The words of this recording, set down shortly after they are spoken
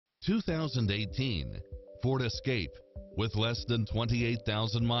2018 Ford Escape with less than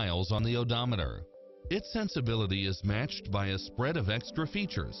 28,000 miles on the odometer. Its sensibility is matched by a spread of extra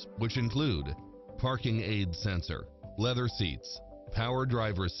features, which include parking aid sensor, leather seats, power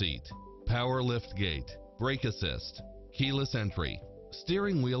driver seat, power liftgate, brake assist, keyless entry,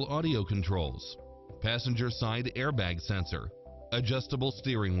 steering wheel audio controls, passenger side airbag sensor, adjustable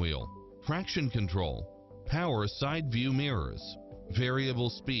steering wheel, traction control, power side view mirrors, variable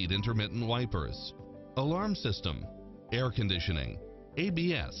speed intermittent wipers, alarm system, air conditioning,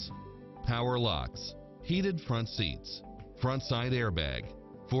 ABS, power locks, heated front seats, front side airbag,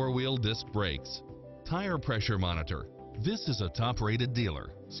 four-wheel disc brakes, tire pressure monitor. This is a top-rated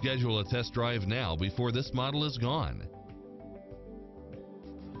dealer. Schedule a test drive now before this model is gone.